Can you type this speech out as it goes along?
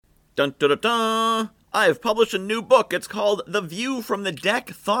Dun dun dun dun! I have published a new book. It's called The View from the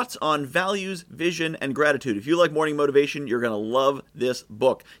Deck, Thoughts on Values, Vision, and Gratitude. If you like morning motivation, you're going to love this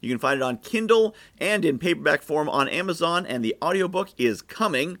book. You can find it on Kindle and in paperback form on Amazon, and the audiobook is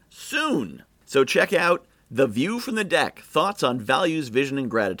coming soon. So check out The View from the Deck, Thoughts on Values, Vision, and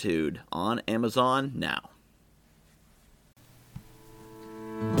Gratitude on Amazon now.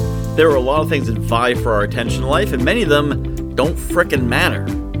 There are a lot of things that vie for our attention in life, and many of them don't frickin' matter,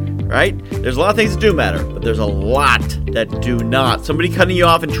 right? There's a lot of things that do matter, but there's a lot that do not. Somebody cutting you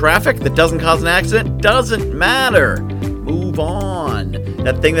off in traffic that doesn't cause an accident doesn't matter. Move on.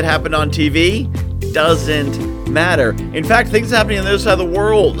 That thing that happened on TV doesn't matter. In fact, things happening on the other side of the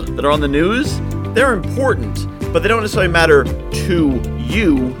world that are on the news, they're important, but they don't necessarily matter to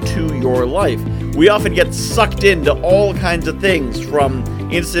you, to your life. We often get sucked into all kinds of things, from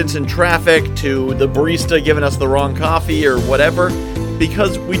incidents in traffic to the barista giving us the wrong coffee or whatever,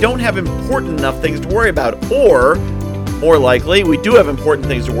 because we don't have important enough things to worry about. Or, more likely, we do have important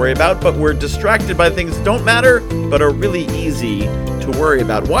things to worry about, but we're distracted by things that don't matter, but are really easy to worry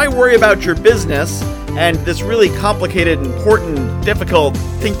about. Why worry about your business and this really complicated, important, difficult,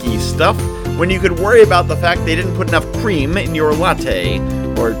 thinky stuff when you could worry about the fact they didn't put enough cream in your latte?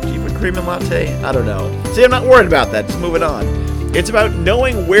 Or do you put cream in latte? I don't know. See, I'm not worried about that. Just moving on. It's about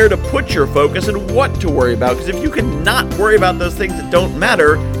knowing where to put your focus and what to worry about. Because if you can not worry about those things that don't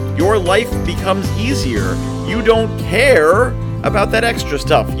matter, your life becomes easier. You don't care about that extra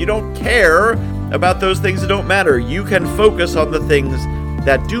stuff. You don't care about those things that don't matter. You can focus on the things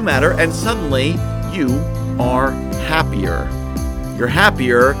that do matter, and suddenly you are happier. You're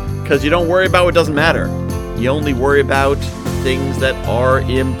happier because you don't worry about what doesn't matter. You only worry about things that are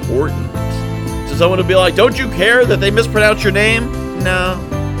important. So someone will be like, don't you care that they mispronounce your name? No,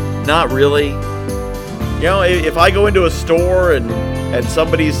 not really. You know, if I go into a store and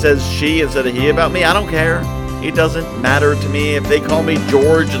somebody says she instead of he about me, I don't care. It doesn't matter to me. If they call me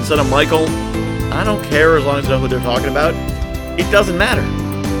George instead of Michael, I don't care as long as I know who they're talking about. It doesn't matter.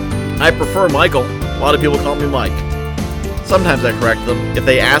 I prefer Michael. A lot of people call me Mike. Sometimes I correct them. If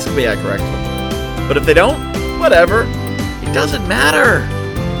they ask me, I correct them. But if they don't, whatever. It doesn't matter.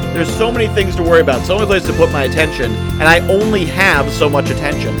 There's so many things to worry about, so many places to put my attention, and I only have so much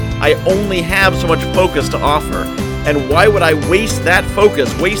attention. I only have so much focus to offer. And why would I waste that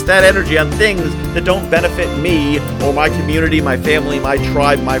focus, waste that energy on things that don't benefit me or my community, my family, my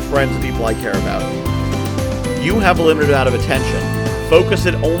tribe, my friends, the people I care about? You have a limited amount of attention. Focus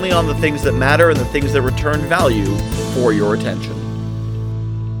it only on the things that matter and the things that return value for your attention.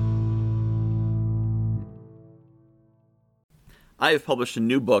 I have published a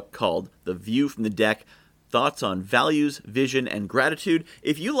new book called The View from the Deck, Thoughts on Values, Vision, and Gratitude.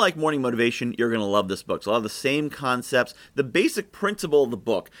 If you like morning motivation, you're going to love this book. It's a lot of the same concepts. The basic principle of the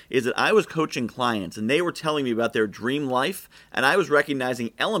book is that I was coaching clients, and they were telling me about their dream life, and I was recognizing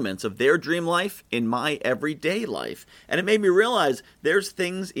elements of their dream life in my everyday life. And it made me realize there's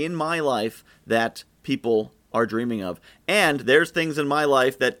things in my life that people are dreaming of. And there's things in my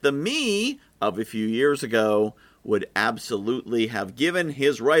life that the me of a few years ago would absolutely have given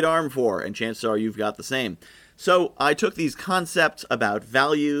his right arm for, and chances are you've got the same. So I took these concepts about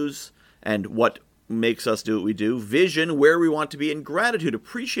values and what makes us do what we do, vision, where we want to be, and gratitude,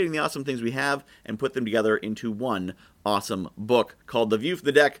 appreciating the awesome things we have, and put them together into one awesome book called The View from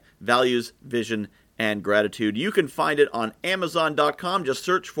the Deck, Values, Vision, and Gratitude. You can find it on Amazon.com. Just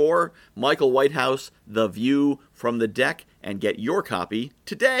search for Michael Whitehouse, The View from the Deck, and get your copy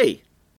today.